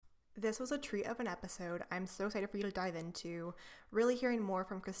This was a treat of an episode. I'm so excited for you to dive into really hearing more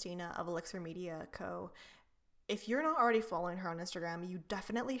from Kristina of Elixir Media Co. If you're not already following her on Instagram, you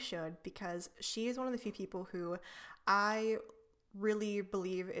definitely should, because she is one of the few people who I really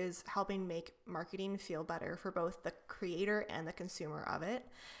believe is helping make marketing feel better for both the creator and the consumer of it.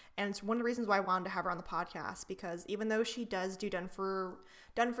 And it's one of the reasons why I wanted to have her on the podcast, because even though she does do done for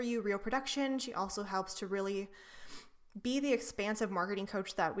you real production, she also helps to really be the expansive marketing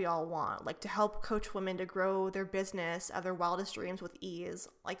coach that we all want, like to help coach women to grow their business of their wildest dreams with ease.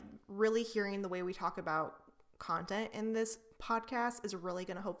 Like, really hearing the way we talk about content in this podcast is really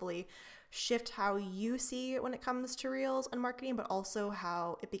going to hopefully shift how you see it when it comes to reels and marketing, but also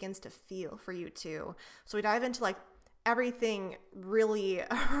how it begins to feel for you too. So we dive into like everything really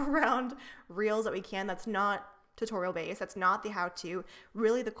around reels that we can, that's not tutorial based, that's not the how-to,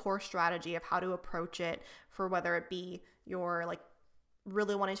 really the core strategy of how to approach it, for whether it be you're like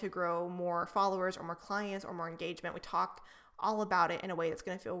really wanting to grow more followers or more clients or more engagement. We talk all about it in a way that's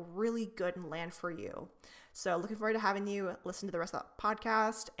going to feel really good and land for you. So looking forward to having you listen to the rest of the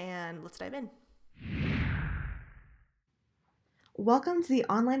podcast, and let's dive in. Welcome to the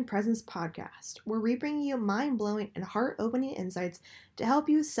Online Presence Podcast, where we bring you mind-blowing and heart-opening insights to help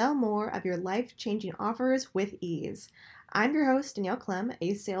you sell more of your life-changing offers with ease. I'm your host, Danielle Clem,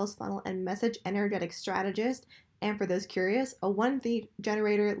 a sales funnel and message energetic strategist, and for those curious, a one-lead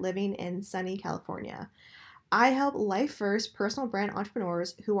generator living in sunny California. I help life-first personal brand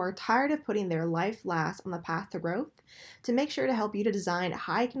entrepreneurs who are tired of putting their life last on the path to growth to make sure to help you to design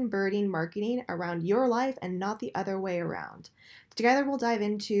high-converting marketing around your life and not the other way around. Together, we'll dive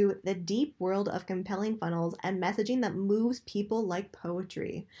into the deep world of compelling funnels and messaging that moves people like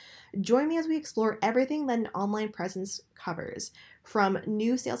poetry. Join me as we explore everything that an online presence covers, from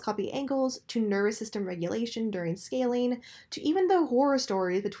new sales copy angles to nervous system regulation during scaling, to even the horror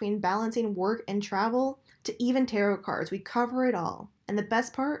stories between balancing work and travel, to even tarot cards. We cover it all. And the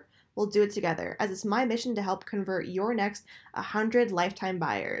best part, we'll do it together, as it's my mission to help convert your next 100 lifetime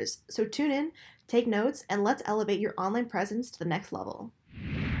buyers. So tune in, take notes, and let's elevate your online presence to the next level.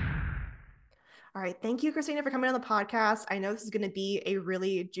 All right. Thank you, Kristina, for coming on the podcast. I know this is going to be a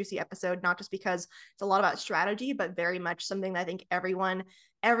really juicy episode, not just because it's a lot about strategy, but very much something that I think every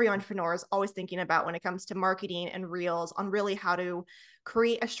entrepreneur is always thinking about when it comes to marketing and reels, on really how to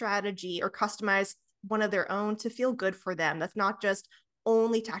create a strategy or customize one of their own to feel good for them. That's not just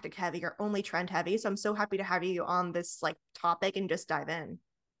only tactic heavy or only trend heavy. So I'm so happy to have you on this topic and just dive in.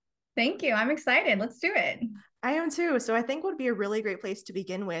 Thank you. I'm excited. Let's do it. I am too. So I think what would be a really great place to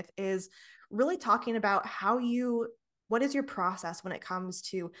begin with is really talking about what is your process when it comes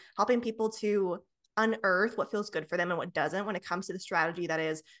to helping people to unearth what feels good for them and what doesn't when it comes to the strategy that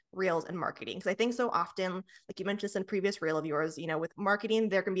is reels and marketing. Because I think so often, like you mentioned this in a previous reel of yours, with marketing,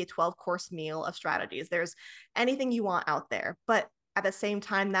 there can be a 12-course meal of strategies. There's anything you want out there, but at the same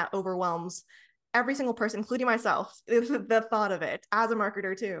time, that overwhelms every single person, including myself, the thought of it as a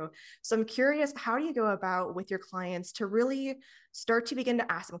marketer too. So I'm curious, how do you go about with your clients to really start to begin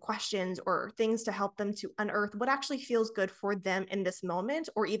to ask them questions or things to help them to unearth what actually feels good for them in this moment,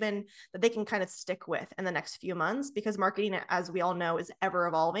 or even that they can kind of stick with in the next few months? Because marketing, as we all know, is ever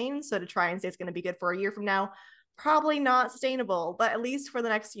evolving. So to try and say it's going to be good for a year from now, probably not sustainable, but at least for the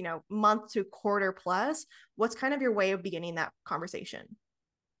next, month to quarter plus, what's kind of your way of beginning that conversation?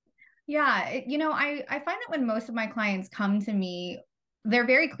 Yeah, I find that when most of my clients come to me, they're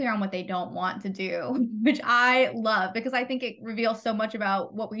very clear on what they don't want to do, which I love, because I think it reveals so much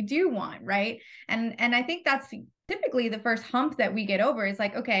about what we do want, right? And I think that's typically the first hump that we get over. Is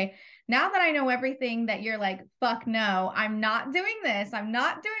like, okay, now that I know everything that you're like, fuck no, I'm not doing this. I'm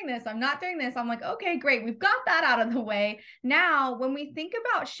not doing this. I'm not doing this. I'm like, okay, great. We've got that out of the way. Now, when we think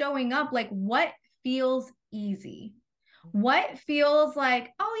about showing up, like, what feels easy? What feels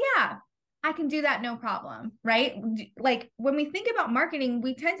like, oh yeah, I can do that, no problem, right? Like, when we think about marketing,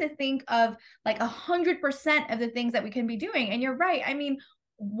 we tend to think of like 100% of the things that we can be doing. And you're right. I mean,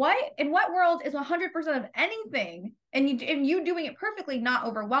 in what world is 100% of anything and you doing it perfectly not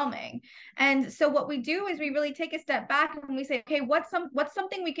overwhelming? And so what we do is we really take a step back and we say, okay, what's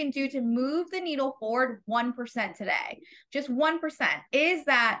something we can do to move the needle forward 1% today? Just 1%. Is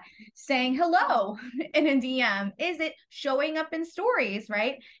that saying hello in a DM? Is it showing up in stories,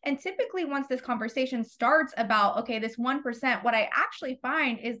 right? And typically once this conversation starts about, okay, this 1%, what I actually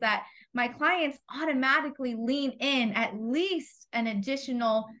find is that my clients automatically lean in at least an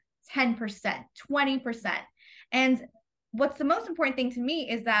additional 10%, 20%. And what's the most important thing to me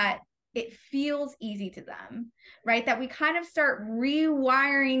is that it feels easy to them, right? That we kind of start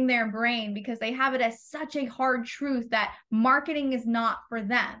rewiring their brain because they have it as such a hard truth that marketing is not for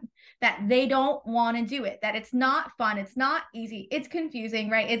them, that they don't want to do it, that it's not fun, it's not easy, it's confusing,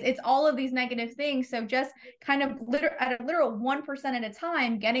 right? It's all of these negative things. So just kind of at a literal 1% at a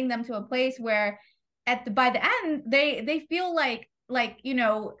time, getting them to a place where by the end, they feel like like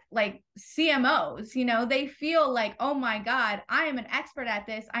CMOs, they feel like, oh my God, I am an expert at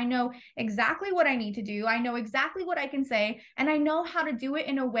this. I know exactly what I need to do. I know exactly what I can say, and I know how to do it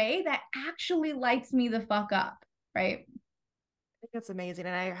in a way that actually lights me the fuck up, right? Think that's amazing.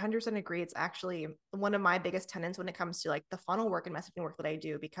 And I 100% agree. It's actually one of my biggest tenets when it comes to like the funnel work and messaging work that I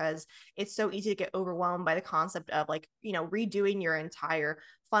do, because it's so easy to get overwhelmed by the concept of like, redoing your entire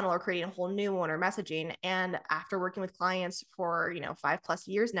funnel or creating a whole new one or messaging. And after working with clients for, 5+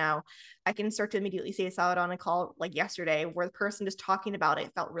 years now, I can start to immediately see, I saw it on a call like yesterday where the person just talking about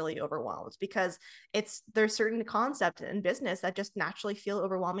it felt really overwhelmed because there's certain concepts in business that just naturally feel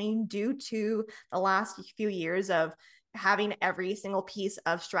overwhelming due to the last few years of having every single piece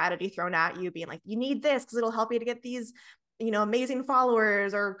of strategy thrown at you, being like, you need this because it'll help you to get these, amazing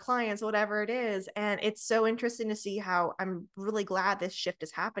followers or clients, whatever it is. And it's so interesting to see how I'm really glad this shift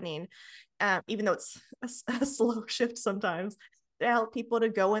is happening, even though it's a slow shift sometimes, to help people to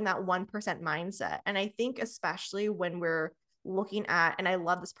go in that 1% mindset. And I think especially when we're looking at, and I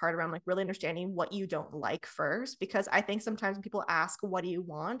love this part around like really understanding what you don't like first, because I think sometimes when people ask, what do you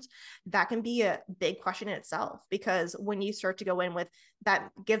want? That can be a big question in itself, because when you start to go in with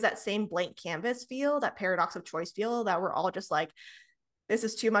that, gives that same blank canvas feel, that paradox of choice feel, that we're all just like, this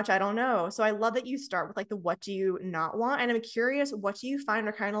is too much, I don't know. So I love that you start with like the what do you not want. And I'm curious, what do you find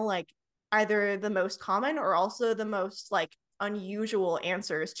are kind of like either the most common or also the most like unusual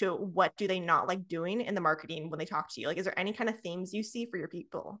answers to what do they not like doing in the marketing when they talk to you? Like, is there any kind of themes you see for your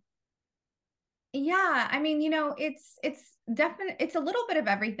people? Yeah, I mean, it's definitely, it's a little bit of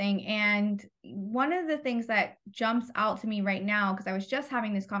everything. And one of the things that jumps out to me right now, because I was just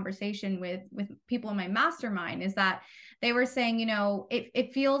having this conversation with people in my mastermind, is that they were saying,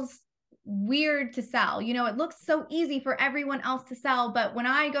 it feels weird to sell. It looks so easy for everyone else to sell, but when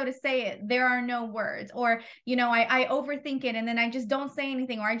I go to say it, there are no words, or I overthink it and then I just don't say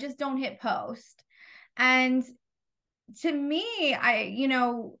anything, or I just don't hit post. And to me,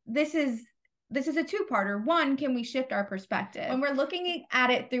 this is a two-parter. One, can we shift our perspective? When we're looking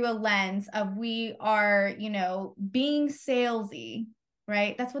at it through a lens of we are, being salesy,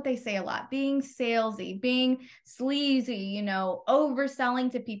 right? That's what they say a lot. Being salesy, being sleazy,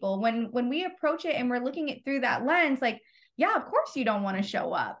 overselling to people. When we approach it and we're looking at through that lens, like, yeah, of course you don't want to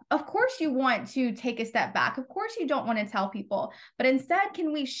show up. Of course you want to take a step back. Of course you don't want to tell people. But instead,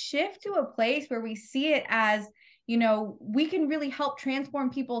 can we shift to a place where we see it as, we can really help transform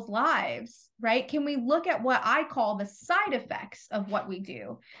people's lives, right? Can we look at what I call the side effects of what we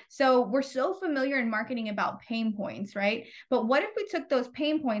do? So we're so familiar in marketing about pain points, right? But what if we took those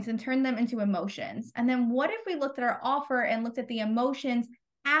pain points and turned them into emotions? And then what if we looked at our offer and looked at the emotions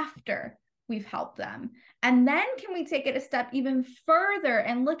after we've helped them? And then can we take it a step even further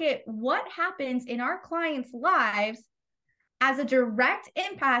and look at what happens in our clients' lives as a direct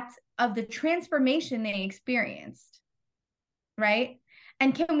impact of the transformation they experienced, right?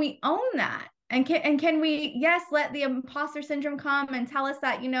 And can we own that? And can we, yes, let the imposter syndrome come and tell us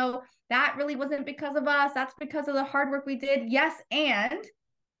that, that really wasn't because of us, that's because of the hard work we did. Yes, and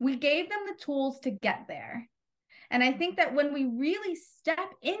we gave them the tools to get there. And I think that when we really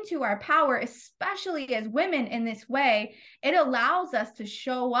step into our power, especially as women in this way, it allows us to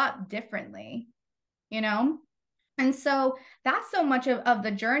show up differently, And so that's so much of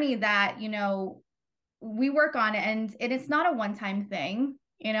the journey that, we work on. And it's not a one-time thing.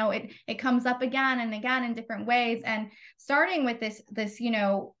 It comes up again and again in different ways. And starting with this,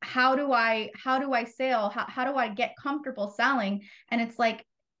 how do I sell? How do I get comfortable selling? And it's like,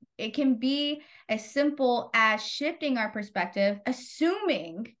 it can be as simple as shifting our perspective,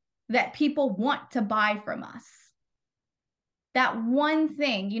 assuming that people want to buy from us. That one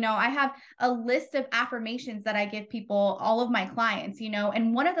thing, I have a list of affirmations that I give people, all of my clients,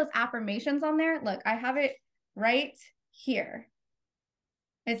 and one of those affirmations on there, look, I have it right here.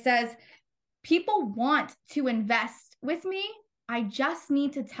 It says, people want to invest with me. I just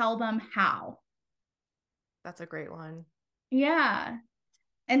need to tell them how. That's a great one. Yeah.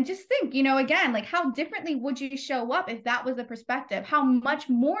 And just think, again, like how differently would you show up if that was the perspective? How much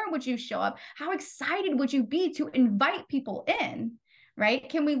more would you show up? How excited would you be to invite people in, right?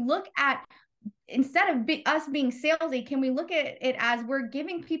 Can we look at, instead of us being salesy, can we look at it as we're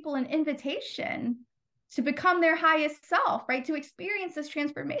giving people an invitation to become their highest self, right? To experience this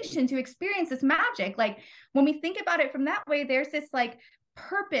transformation, to experience this magic. Like when we think about it from that way, there's this like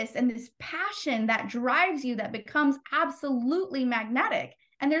purpose and this passion that drives you that becomes absolutely magnetic.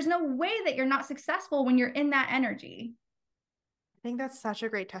 And there's no way that you're not successful when you're in that energy. I think that's such a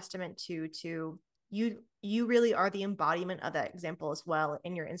great testament to you really are the embodiment of that example as well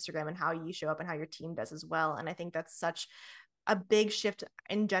in your Instagram and how you show up and how your team does as well. And I think that's such a big shift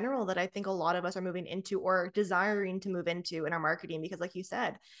in general that I think a lot of us are moving into or desiring to move into in our marketing, because like you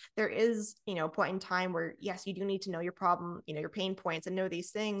said, there is, a point in time where yes, you do need to know your problem, your pain points and know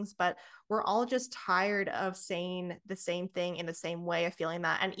these things, but we're all just tired of saying the same thing in the same way of feeling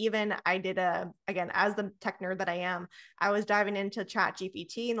that. And even I did again, as the tech nerd that I am, I was diving into Chat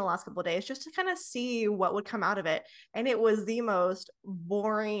GPT in the last couple of days just to kind of see what would come out of it. And it was the most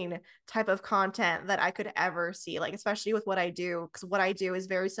boring type of content that I could ever see, like especially with what I do, because what I do is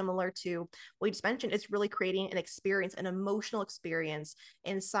very similar to what you just mentioned. It's really creating an experience, an emotional experience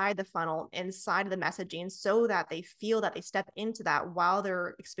inside the funnel, inside of the messaging, so that they feel that they step into that while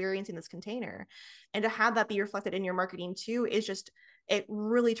they're experiencing this container. And to have that be reflected in your marketing too is just, it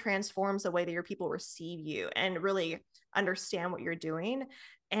really transforms the way that your people receive you and really understand what you're doing.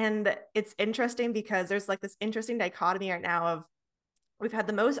 And it's interesting because there's like this interesting dichotomy right now of, we've had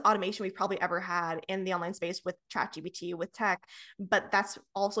the most automation we've probably ever had in the online space with ChatGPT, with tech, but that's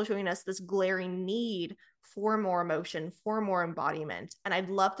also showing us this glaring need for more emotion, for more embodiment. And I'd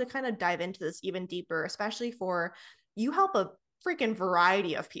love to kind of dive into this even deeper, especially for, you help a freaking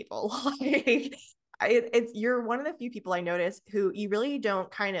variety of people. Like, you're one of the few people I notice who you really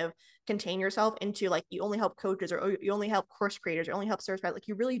don't kind of contain yourself into like, you only help coaches or you only help course creators or only help service providers. Like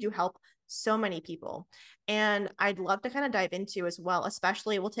you really do help so many people. And I'd love to kind of dive into as well,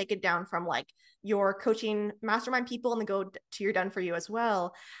 especially we'll take it down from like your coaching mastermind people and then go to your done for you as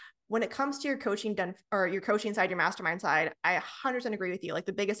well. When it comes to your coaching done or your coaching side, your mastermind side, I 100% agree with you. Like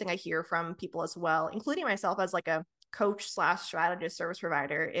the biggest thing I hear from people as well, including myself as like a coach slash strategist service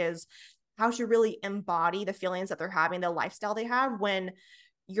provider, is how to really embody the feelings that they're having, the lifestyle they have, when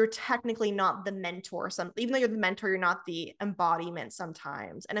you're technically not the mentor. Even though you're the mentor, you're not the embodiment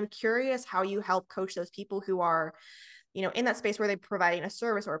sometimes. And I'm curious how you help coach those people who are, in that space where they're providing a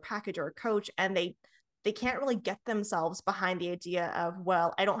service or a package or a coach, and they can't really get themselves behind the idea of,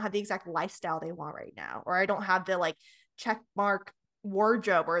 well, I don't have the exact lifestyle they want right now, or I don't have the like check mark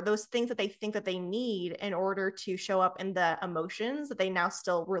wardrobe or those things that they think that they need in order to show up in the emotions that they now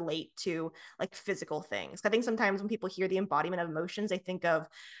still relate to, like physical things. I think sometimes when people hear the embodiment of emotions, they think of,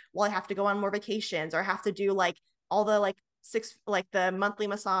 well, I have to go on more vacations or I have to do like all the like the monthly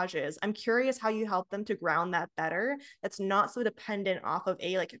massages. I'm curious how you help them to ground that better, that's not so dependent off of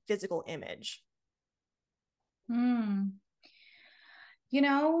a like physical image.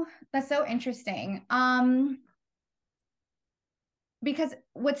 That's so interesting. Because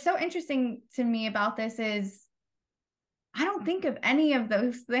what's so interesting to me about this is I don't think of any of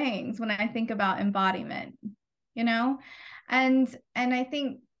those things when I think about embodiment, and I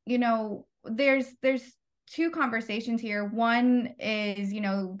think, there's two conversations here. One is,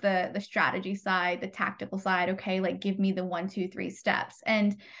 the strategy side, the tactical side. Okay, like give me the 1, 2, 3 steps.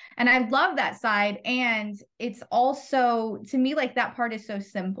 And I love that side. And it's also, to me, like that part is so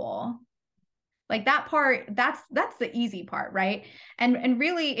simple. Like that part, that's the easy part, right? And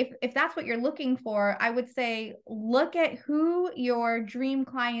really, if that's what you're looking for, I would say look at who your dream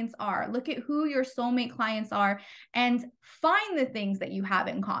clients are, look at who your soulmate clients are, and find the things that you have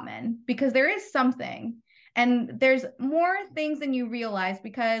in common, because there is something, and there's more things than you realize.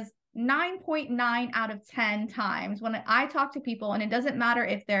 Because 9.9 out of 10 times when I talk to people, and it doesn't matter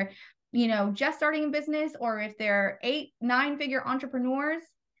if they're just starting a business or if they're 8-9 figure entrepreneurs,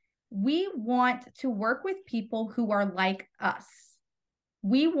 we want to work with people who are like us.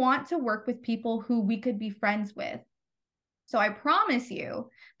 We want to work with people who we could be friends with. So I promise you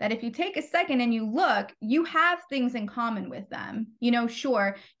that if you take a second and you look, you have things in common with them.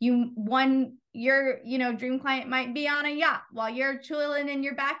 Sure, your dream client might be on a yacht while you're chilling in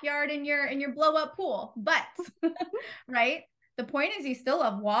your backyard in your blow up pool, but right? The point is you still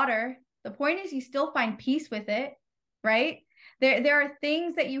love water. The point is you still find peace with it, right? There are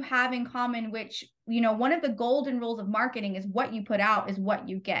things that you have in common, which, one of the golden rules of marketing is what you put out is what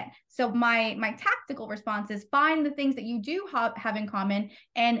you get. So my tactical response is find the things that you do have in common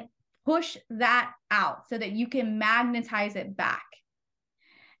and push that out so that you can magnetize it back.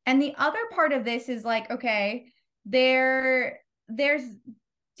 And the other part of this is like, okay, there's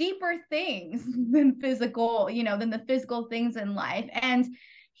deeper things than physical, than the physical things in life. And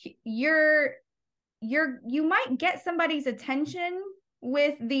you might get somebody's attention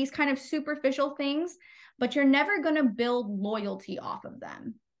with these kind of superficial things, but you're never going to build loyalty off of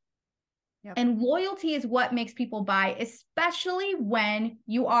them. Yep. And loyalty is what makes people buy, especially when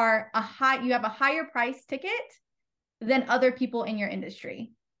you have a higher price ticket than other people in your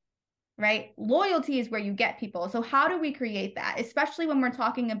industry, right? Loyalty is where you get people. So how do we create that? Especially when we're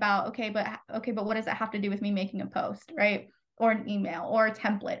talking about, okay, but what does that have to do with me making a post, right? Or an email or a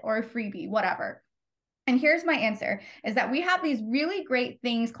template or a freebie, whatever. And here's my answer is that we have these really great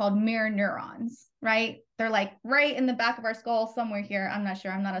things called mirror neurons, right? They're like right in the back of our skull somewhere here. I'm not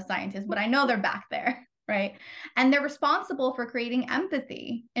sure. I'm not a scientist, but I know they're back there, right? And they're responsible for creating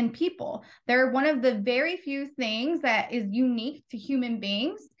empathy in people. They're one of the very few things that is unique to human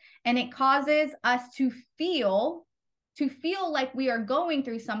beings, and it causes us to feel like we are going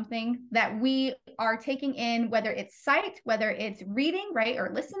through something that we are taking in, whether it's sight, whether it's reading, right,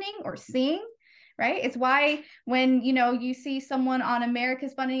 or listening or seeing. Right. It's why when, you see someone on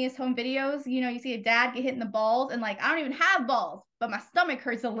America's Funniest Home Videos, you see a dad get hit in the balls and like, I don't even have balls, but my stomach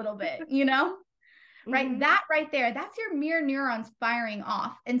hurts a little bit, right? Mm-hmm. That right there, that's your mirror neurons firing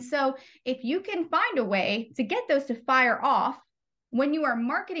off. And so if you can find a way to get those to fire off when you are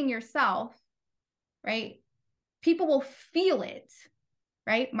marketing yourself, right, people will feel it,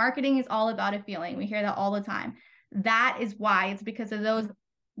 right? Marketing is all about a feeling. We hear that all the time. That is why it's because of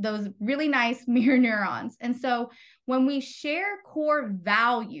those really nice mirror neurons. And so when we share core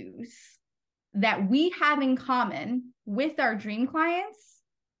values that we have in common with our dream clients,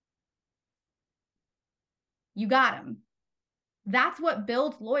 you got them. That's what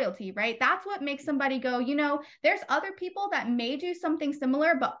builds loyalty, right? That's what makes somebody go, there's other people that may do something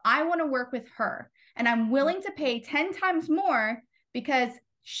similar, but I want to work with her. And I'm willing to pay 10 times more because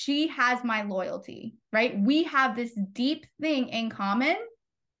she has my loyalty, right? We have this deep thing in common,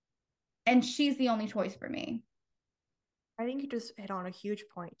 and she's the only choice for me. I think you just hit on a huge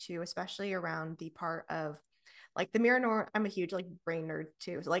point too, especially around the part of like the mirror neuron. I'm a huge like brain nerd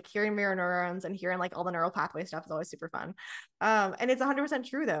too. So like hearing mirror neurons and hearing like all the neural pathway stuff is always super fun. And it's 100%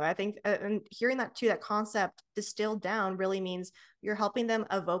 true though. I think, and hearing that too, that concept distilled down really means you're helping them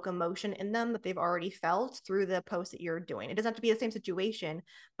evoke emotion in them that they've already felt through the post that you're doing. It doesn't have to be the same situation,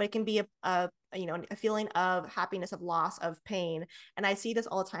 but it can be a feeling of happiness, of loss, of pain. And I see this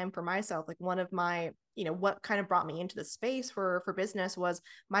all the time for myself. Like one of my, what kind of brought me into the space for business was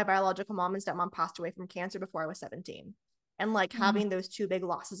my biological mom and stepmom passed away from cancer before I was 17. And like having those two big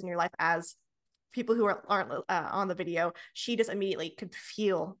losses in your life, as people who aren't on the video, she just immediately could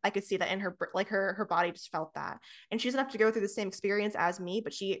feel, I could see that in her, like her body just felt that. And she doesn't have to go through the same experience as me,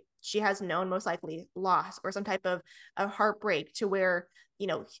 but she has known most likely loss or some type of heartbreak, to where,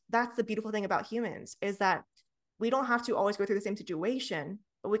 that's the beautiful thing about humans, is that we don't have to always go through the same situation,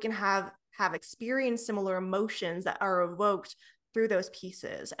 but we can have experienced similar emotions that are evoked through those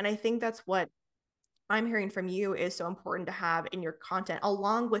pieces. And I think that's what I'm hearing from you is so important to have in your content,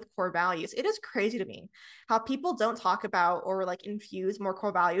 along with core values. It is crazy to me how people don't talk about or like infuse more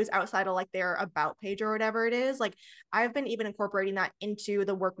core values outside of like their about page or whatever it is. Like I've been even incorporating that into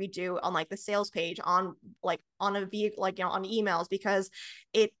the work we do on like the sales page, on like on a vehicle, like, on emails, because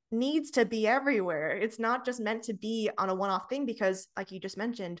it needs to be everywhere. It's not just meant to be on a one-off thing, because like you just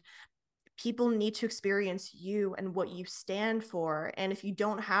mentioned, people need to experience you and what you stand for. And if you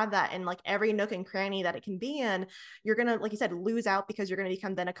don't have that in like every nook and cranny that it can be in, you're going to, like you said, lose out, because you're going to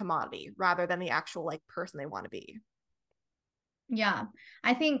become then a commodity rather than the actual like person they want to be. Yeah.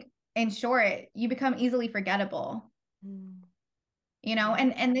 I think in short, you become easily forgettable, Yeah.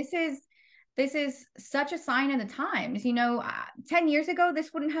 and this is such a sign of the times, 10 years ago,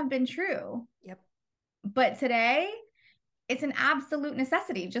 this wouldn't have been true. Yep. But today, it's an absolute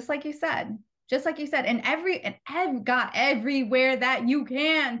necessity, just like you said. And everywhere that you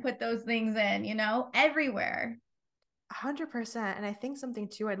can put those things in, everywhere. 100%. And I think something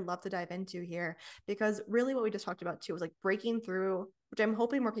too I'd love to dive into here, because really what we just talked about too was like breaking through, which I'm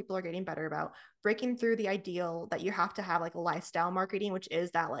hoping more people are getting better about, breaking through the ideal that you have to have like a lifestyle marketing, which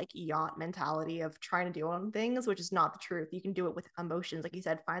is that like yacht mentality of trying to do on things, which is not the truth. You can do it with emotions, like you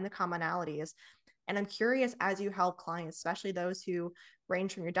said, find the commonalities. And I'm curious, as you help clients, especially those who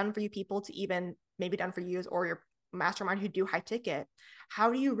range from your done for you people to even maybe done for yous or your mastermind who do high ticket,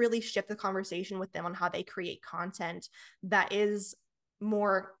 how do you really shift the conversation with them on how they create content that is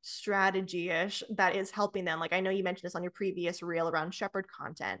more strategy-ish, that is helping them? Like I know you mentioned this on your previous reel around shepherd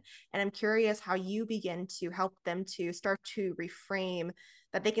content, and I'm curious how you begin to help them to start to reframe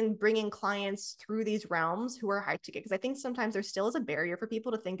that they can bring in clients through these realms who are high ticket. Because I think sometimes there still is a barrier for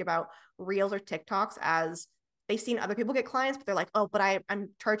people to think about reels or TikToks as they've seen other people get clients, but they're like, oh, but I'm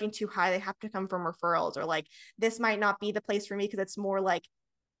charging too high. They have to come from referrals, or like, this might not be the place for me because it's more like,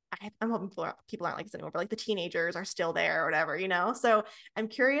 I'm hoping people aren't like this anymore, but like the teenagers are still there or whatever, you know? So I'm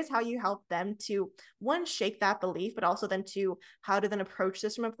curious how you help them to, one, shake that belief, but also then to how to then approach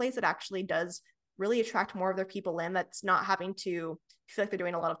this from a place that actually does really attract more of their people in, that's not having to feel like they're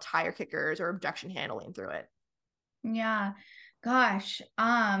doing a lot of tire kickers or objection handling through it. Yeah. Gosh.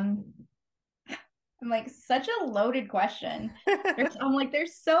 I'm like, such a loaded question. I'm like,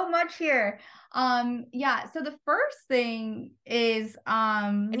 there's so much here. Yeah. So the first thing is,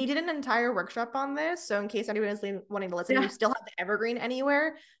 and you did an entire workshop on this. So in case anyone is wanting to listen, yeah, you still have the Evergreen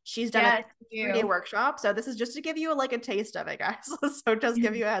Anywhere. She's done a yes, 3-day you. workshop. So this is just to give you like a taste of it, guys. So just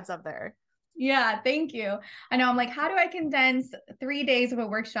give you a heads up there. Yeah, thank you. I know. I'm like, how do I condense 3 days of a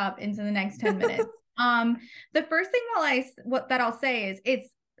workshop into the next 10 minutes? The first thing that I'll say is it's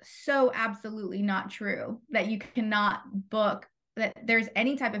so absolutely not true that you cannot book, that there's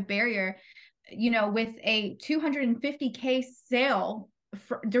any type of barrier, with a 250K sale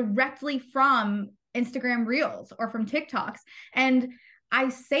directly from Instagram Reels or from TikToks. And I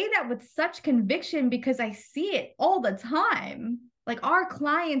say that with such conviction because I see it all the time. Like, our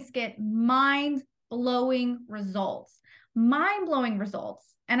clients get mind-blowing results. Mind-blowing results.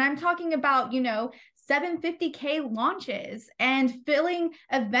 And I'm talking about, 750K launches and filling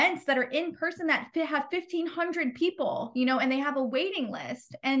events that are in person that have 1,500 people, and they have a waiting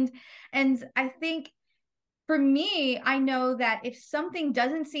list. And I think for me, I know that if something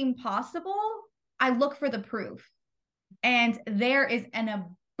doesn't seem possible, I look for the proof. And there is an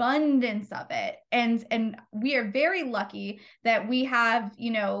abundance of it. And we are very lucky that we have,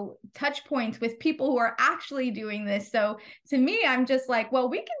 touch points with people who are actually doing this. So to me, I'm just like, well,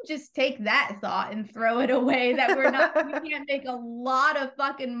 we can just take that thought and throw it away, that we can't make a lot of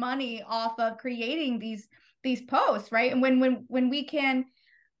fucking money off of creating these posts, right? And when we can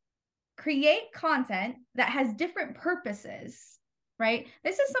create content that has different purposes, right?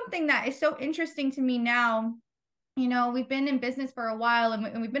 This is something that is so interesting to me now. We've been in business for a while,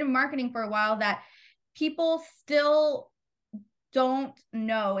 and we've been in marketing for a while, that people still don't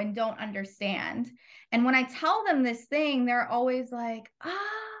know and don't understand. And when I tell them this thing, they're always like,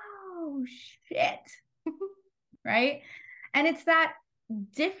 oh shit. Right? And it's that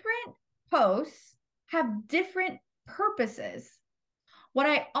different posts have different purposes. What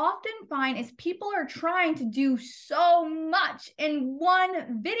I often find is people are trying to do so much in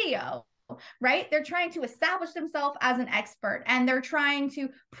one video, right? They're trying to establish themselves as an expert, and they're trying to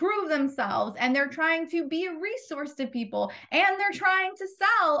prove themselves, and they're trying to be a resource to people, and they're trying to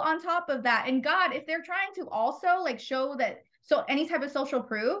sell on top of that. And God, if they're trying to also like show that, so any type of social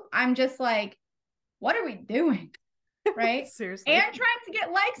proof, I'm just like, what are we doing? Right? Seriously. And trying to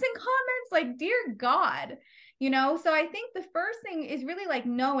get likes and comments, like, dear God, So I think the first thing is really like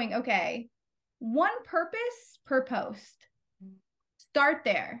knowing, okay, one purpose per post. Start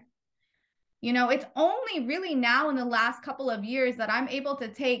there. It's only really now in the last couple of years that I'm able to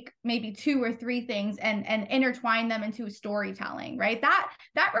take maybe 2 or 3 things and intertwine them into storytelling, right?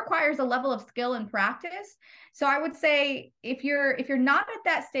 That requires a level of skill and practice. So I would say if you're not at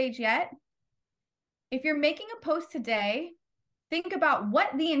that stage yet, if you're making a post today, think about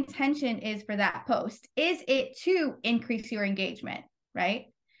what the intention is for that post. Is it to increase your engagement, right?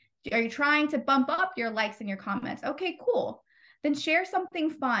 Are you trying to bump up your likes and your comments? Okay, cool. Then share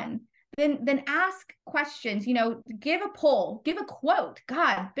something fun. Then ask questions, give a poll, give a quote.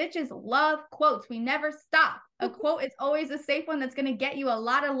 God, bitches love quotes. We never stop. A quote is always a safe one that's going to get you a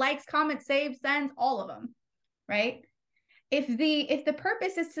lot of likes, comments, saves, sends, all of them, right? If the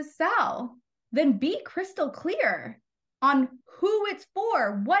purpose is to sell, then be crystal clear on who it's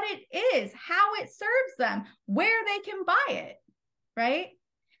for, what it is, how it serves them, where they can buy it, right?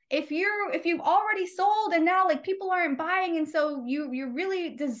 If you've already sold and now like people aren't buying, and so you're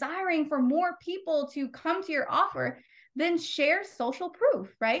really desiring for more people to come to your offer, then share social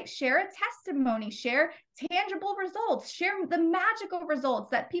proof, right? Share a testimony, share tangible results, share the magical results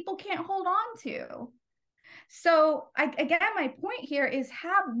that people can't hold on to. So again, my point here is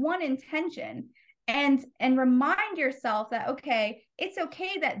have one intention and remind yourself that, okay, it's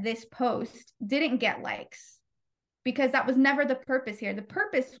okay that this post didn't get likes, because that was never the purpose here. The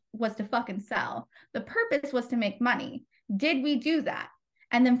purpose was to fucking sell. The purpose was to make money. Did we do that?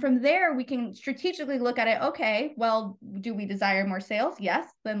 And then from there, we can strategically look at it. Okay, well, do we desire more sales? Yes.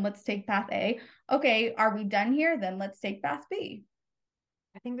 Then let's take path A. Okay, are we done here? Then let's take path B.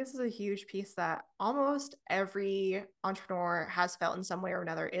 I think this is a huge piece that almost every entrepreneur has felt in some way or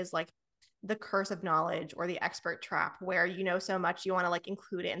another, is like the curse of knowledge or the expert trap where you know so much you want to like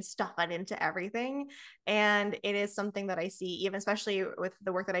include it and stuff it into everything. And it is something that I see, even especially with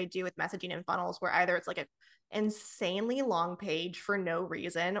the work that I do with messaging and funnels, where either it's like a insanely long page for no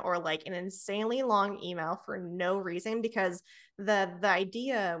reason or like an insanely long email for no reason, because the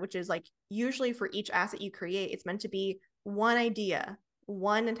idea, which is like usually for each asset you create, it's meant to be one idea,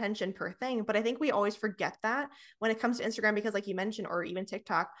 one intention per thing. But I think we always forget that when it comes to Instagram, because like you mentioned, or even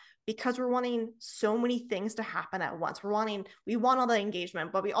TikTok, because we're wanting so many things to happen at once. We want all the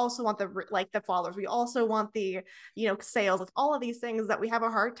engagement, but we also want the followers. We also want the, sales, like all of these things that we have a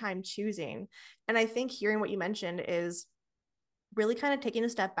hard time choosing. And I think hearing what you mentioned is really kind of taking a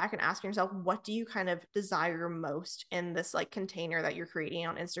step back and asking yourself, what do you kind of desire most in this like container that you're creating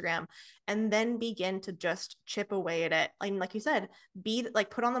on Instagram? And then begin to just chip away at it. Like you said, be like,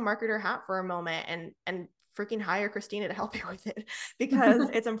 put on the marketer hat for a moment and freaking hire Kristina to help you with it, because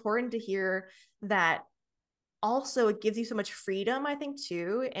it's important to hear that. Also, it gives you so much freedom, I think,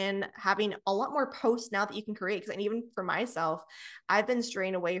 too, in having a lot more posts now that you can create. Because even for myself, I've been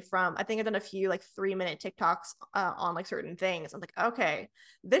straying away from, I think I've done a few like 3-minute TikToks on like certain things. I'm like, okay,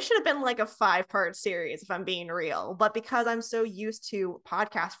 this should have been like a 5-part series if I'm being real. But because I'm so used to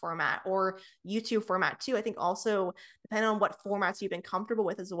podcast format or YouTube format too, I think also depending on what formats you've been comfortable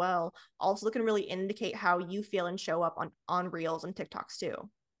with as well, also can really indicate how you feel and show up on Reels and TikToks too.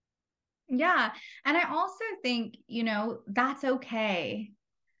 Yeah. And I also think, that's okay.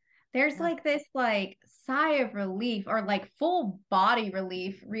 There's Yeah. like this like sigh of relief or like full body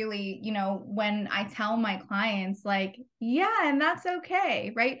relief, really, when I tell my clients, like, yeah, and that's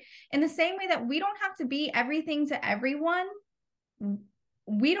okay. Right. In the same way that we don't have to be everything to everyone,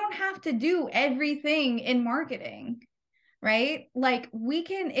 we don't have to do everything in marketing. Right. Like we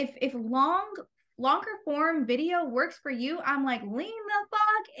can, if longer form video works for you, I'm like, lean the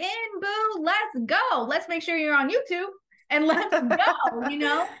fuck in, boo. Let's go. Let's make sure you're on YouTube and let's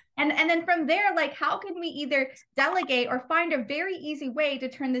go. And then from there, like, how can we either delegate or find a very easy way to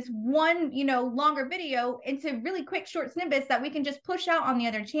turn this one, longer video into really quick short snippets that we can just push out on the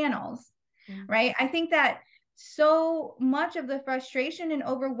other channels. Right. I think that so much of the frustration and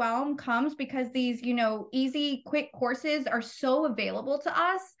overwhelm comes because these, easy, quick courses are so available to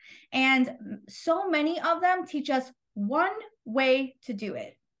us. And so many of them teach us one way to do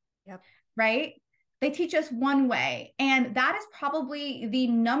it. Yep. Right. They teach us one way. And that is probably the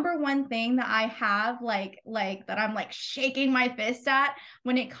number one thing that I have like that I'm like shaking my fist at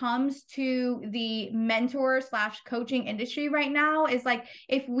when it comes to the mentor/coaching industry right now, is like,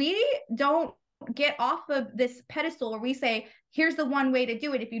 if we don't get off of this pedestal where we say, here's the one way to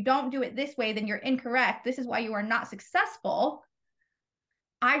do it. If you don't do it this way, then you're incorrect. This is why you are not successful.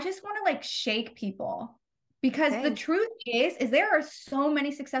 I just want to like shake people, because the truth is there are so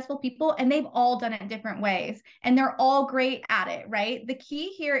many successful people and they've all done it different ways and they're all great at it. Right. The key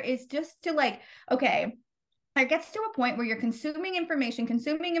here is just to like, okay, it gets to a point where you're consuming information,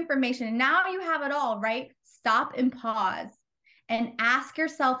 and now you have it all, right? Stop and pause and ask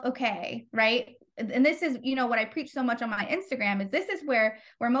yourself, okay, right? And this is, what I preach so much on my Instagram, is this is where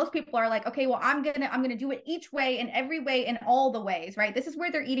most people are like, okay, well, I'm gonna do it each way and every way in all the ways, right? This is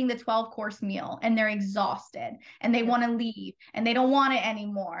where they're eating the 12-course meal and they're exhausted and they want to leave and they don't want it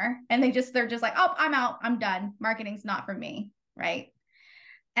anymore. And they're just like, oh, I'm out, I'm done. Marketing's not for me, right?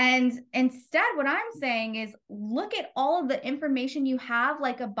 And instead, what I'm saying is, look at all of the information you have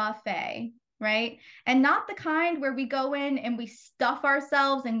like a buffet, right? And not the kind where we go in and we stuff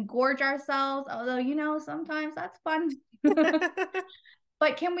ourselves and gorge ourselves, although, sometimes that's fun.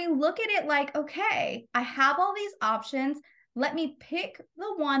 But can we look at it like, okay, I have all these options. Let me pick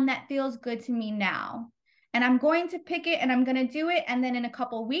the one that feels good to me now. And I'm going to pick it and I'm going to do it. And then in a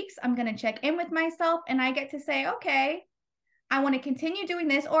couple of weeks, I'm going to check in with myself and I get to say, okay, I want to continue doing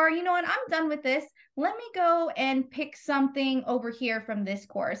this, or, what, I'm done with this. Let me go and pick something over here from this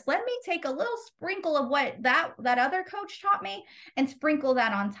course. Let me take a little sprinkle of what that other coach taught me and sprinkle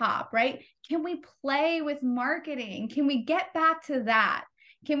that on top, right? Can we play with marketing? Can we get back to that?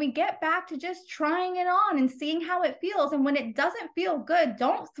 Can we get back to just trying it on and seeing how it feels? And when it doesn't feel good,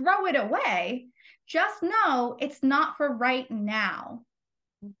 don't throw it away. Just know it's not for right now.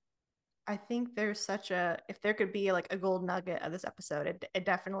 I think there's if there could be like a gold nugget of this episode, it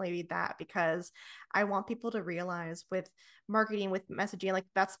definitely be that, because I want people to realize with marketing, with messaging, like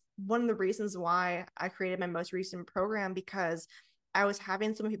that's one of the reasons why I created my most recent program, because I was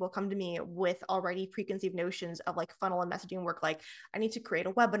having so many people come to me with already preconceived notions of like funnel and messaging work. Like, I need to create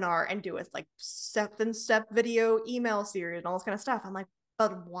a webinar and do a like step-in-step video email series and all this kind of stuff. I'm like,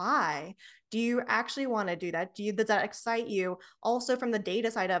 but why? Do you actually want to do that? Does that excite you? Also from the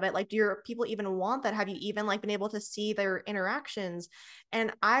data side of it, like do your people even want that? Have you even like been able to see their interactions?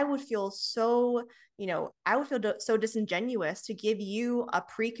 And I would feel so, I would feel so disingenuous to give you a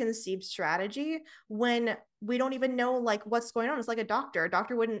preconceived strategy when we don't even know like what's going on. It's like a doctor. A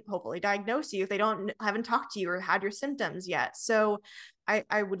doctor wouldn't hopefully diagnose you if they haven't talked to you or had your symptoms yet. So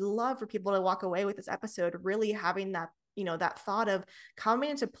I would love for people to walk away with this episode really having that, that thought of coming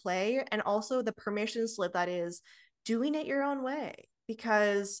into play, and also the permission slip that is doing it your own way,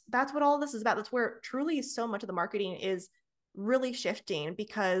 because that's what all this is about. That's where truly so much of the marketing is really shifting,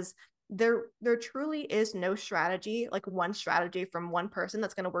 because there truly is no strategy, like one strategy from one person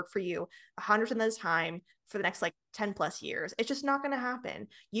that's going to work for you 100% of the time for the next like 10 plus years. It's just not going to happen.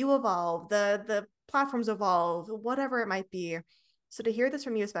 You evolve, the platforms evolve, whatever it might be. So to hear this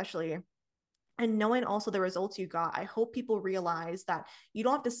from you, especially, and knowing also the results you got, I hope people realize that you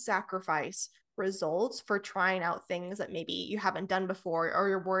don't have to sacrifice results for trying out things that maybe you haven't done before, or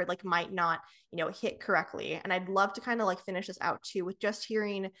your word like might not, hit correctly. And I'd love to kind of like finish this out too with just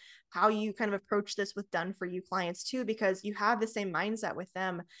hearing how you kind of approach this with done for you clients too, because you have the same mindset with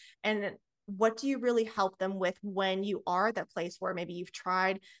them. And what do you really help them with when you are at that place where maybe you've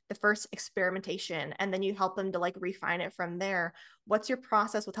tried the first experimentation and then you help them to like refine it from there? What's your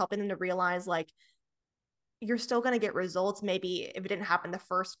process with helping them to realize like you're still going to get results maybe if it didn't happen the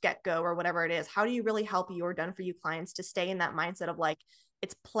first get-go or whatever it is? How do you really help your done for you clients to stay in that mindset of like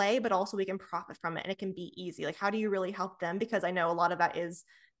it's play, but also we can profit from it and it can be easy? Like how do you really help them? Because I know a lot of that is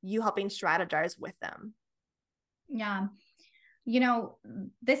you helping strategize with them. Yeah.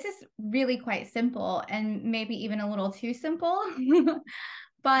 This is really quite simple and maybe even a little too simple.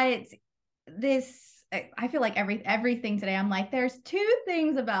 But I feel like everything today, I'm like, there's two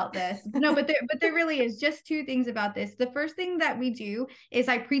things about this. No, but there really is just two things about this. The first thing that we do is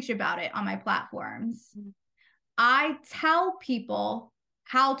I preach about it on my platforms. I tell people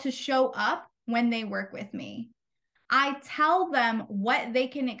how to show up when they work with me. I tell them what they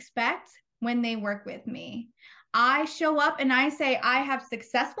can expect when they work with me. I show up and I say, I have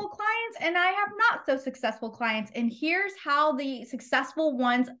successful clients and I have not so successful clients. And here's how the successful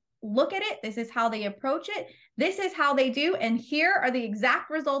ones look at it. This is how they approach it. This is how they do. And here are the exact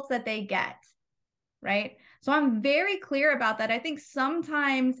results that they get. Right. So I'm very clear about that. I think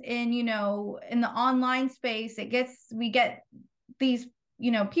sometimes in the online space, we get these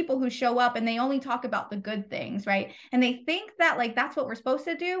people who show up and they only talk about the good things, right? And they think that like that's what we're supposed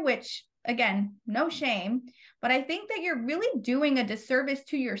to do, which again, no shame, but I think that you're really doing a disservice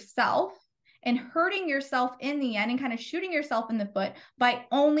to yourself and hurting yourself in the end and kind of shooting yourself in the foot by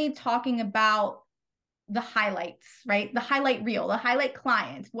only talking about the highlights, right? The highlight reel, the highlight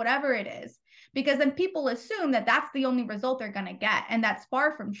clients, whatever it is, because then people assume that that's the only result they're going to get. And that's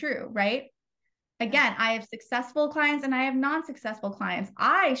far from true, right? Again, I have successful clients and I have non-successful clients.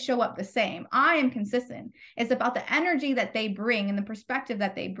 I show up the same. I am consistent. It's about the energy that they bring and the perspective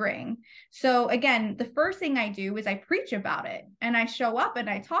that they bring. So again, the first thing I do is I preach about it and I show up and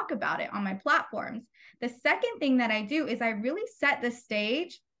I talk about it on my platforms. The second thing that I do is I really set the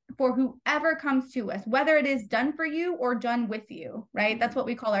stage for whoever comes to us, whether it is done for you or done with you, right? That's what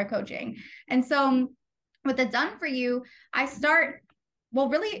we call our coaching. And so with the done for you, I start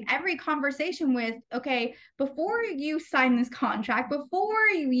really every conversation with, okay, before you sign this contract, before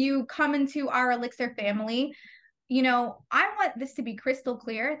you come into our Elixir family, I want this to be crystal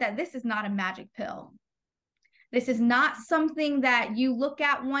clear that this is not a magic pill. This is not something that you look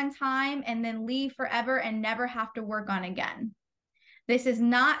at one time and then leave forever and never have to work on again. This is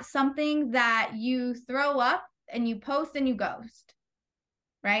not something that you throw up and you post and you ghost.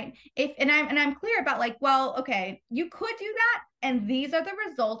 Right. I'm clear about like, well, okay, you could do that. And these are the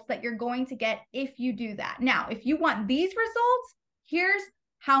results that you're going to get if you do that. Now, if you want these results, here's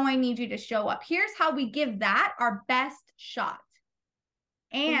how I need you to show up. Here's how we give that our best shot.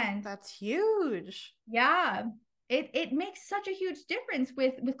 And that's huge. Yeah. It makes such a huge difference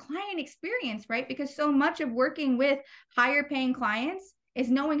with client experience, right? Because so much of working with higher paying clients is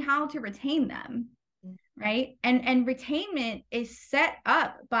knowing how to retain them. Right. And retainment is set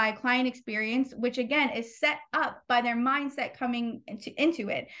up by client experience, which again is set up by their mindset coming into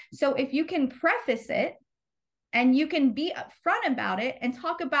it. So if you can preface it and you can be upfront about it and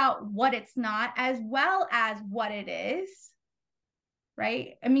talk about what it's not as well as what it is,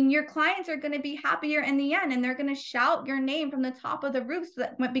 right? I mean, your clients are going to be happier in the end and they're going to shout your name from the top of the roofs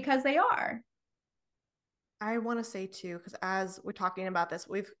because they are. I want to say too, because as we're talking about this,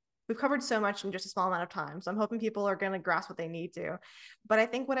 we've covered so much in just a small amount of time. So I'm hoping people are going to grasp what they need to. But I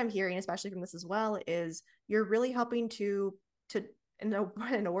think what I'm hearing, especially from this as well, is you're really helping to in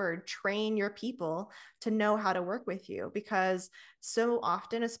a word, train your people to know how to work with you. Because so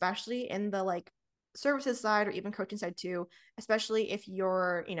often, especially in the like services side or even coaching side too, especially if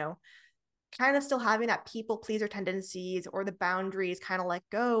you're, kind of still having that people pleaser tendencies or the boundaries kind of let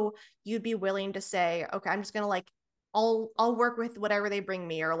go, you'd be willing to say, okay, I'm just gonna like I'll work with whatever they bring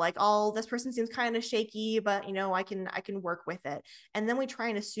me, or like, oh, this person seems kind of shaky, but I can work with it. And then we try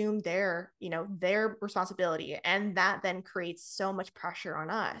and assume their responsibility, and that then creates so much pressure on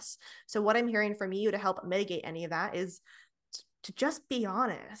us. So what I'm hearing from you to help mitigate any of that is to just be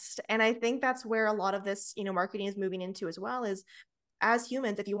honest. And I think that's where a lot of this, marketing is moving into as well, is as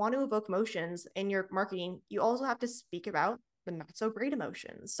humans, if you want to evoke emotions in your marketing, you also have to speak about the not so great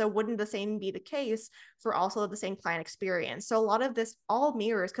emotions. So wouldn't the same be the case for also the same client experience? So a lot of this all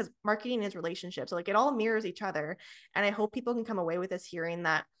mirrors, because marketing is relationships, so like it all mirrors each other. And I hope people can come away with this hearing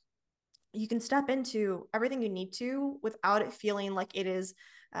that you can step into everything you need to without it feeling like it is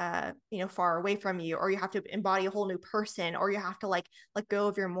far away from you, or you have to embody a whole new person, or you have to like let go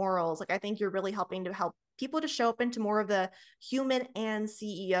of your morals. Like I think you're really helping to help people to show up into more of the human and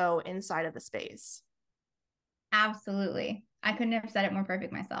CEO inside of the space. Absolutely. I couldn't have said it more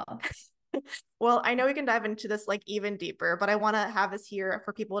perfect myself. Well, I know we can dive into this like even deeper, but I want to have this here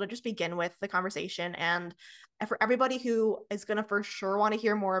for people to just begin with the conversation. And for everybody who is going to for sure want to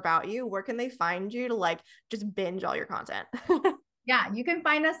hear more about you, where can they find you to like just binge all your content? Yeah, you can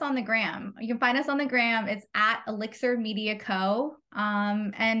find us on the gram. You can find us on the gram. It's at Elixir Media Co.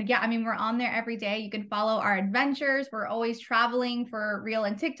 And yeah, I mean, we're on there every day. You can follow our adventures. We're always traveling for reel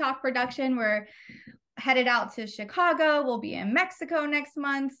and TikTok production. We're headed out to Chicago. We'll be in Mexico next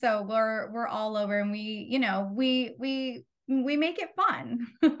month. So we're all over, and we make it fun.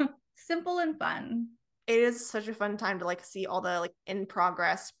 Simple and fun. It is such a fun time to like see all the like in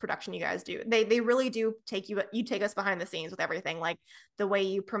progress production you guys do. They really do take us behind the scenes with everything. Like the way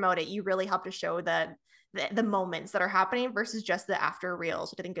you promote it, you really help to show the moments that are happening versus just the after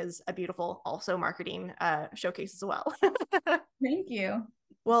reels, which I think is a beautiful also marketing showcase as well. Thank you.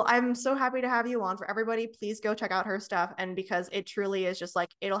 Well, I'm so happy to have you on. For everybody, please go check out her stuff. And because it truly is just like,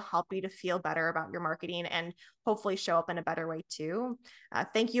 it'll help you to feel better about your marketing and hopefully show up in a better way too.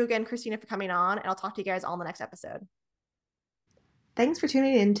 Thank you again, Kristina, for coming on. And I'll talk to you guys all in the next episode. Thanks for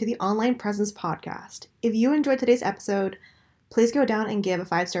tuning in to the Online Presence Podcast. If you enjoyed today's episode, please go down and give a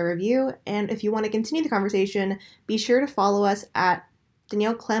 5-star review. And if you want to continue the conversation, be sure to follow us at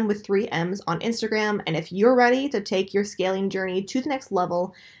Danielle Clem with 3 M's on Instagram. And if you're ready to take your scaling journey to the next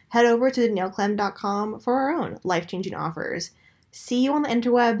level, head over to danielleclem.com for our own life-changing offers. See you on the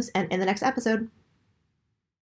interwebs and in the next episode.